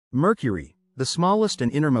Mercury, the smallest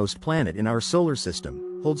and innermost planet in our solar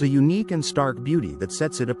system, holds a unique and stark beauty that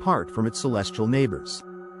sets it apart from its celestial neighbors.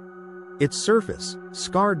 Its surface,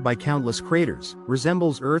 scarred by countless craters,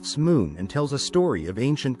 resembles Earth's moon and tells a story of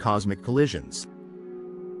ancient cosmic collisions.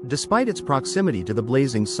 Despite its proximity to the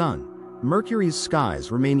blazing sun, Mercury's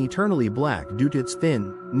skies remain eternally black due to its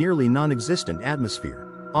thin, nearly non-existent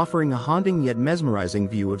atmosphere, offering a haunting yet mesmerizing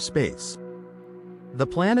view of space. The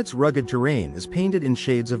planet's rugged terrain is painted in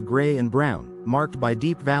shades of gray and brown, marked by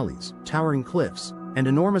deep valleys, towering cliffs, and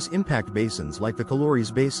enormous impact basins like the Calauries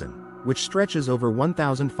Basin, which stretches over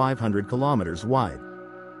 1,500 kilometers wide.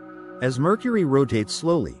 As Mercury rotates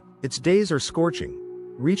slowly, its days are scorching,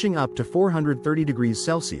 reaching up to 430 degrees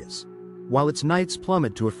Celsius, while its nights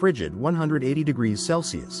plummet to a frigid 180 degrees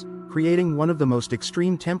Celsius, creating one of the most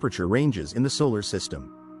extreme temperature ranges in the solar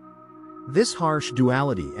system. This harsh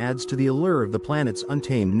duality adds to the allure of the planet's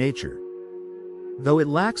untamed nature. Though it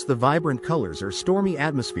lacks the vibrant colors or stormy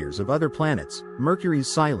atmospheres of other planets, Mercury's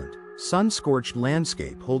silent, sun-scorched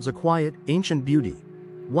landscape holds a quiet, ancient beauty,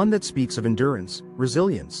 one that speaks of endurance,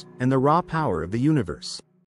 resilience, and the raw power of the universe.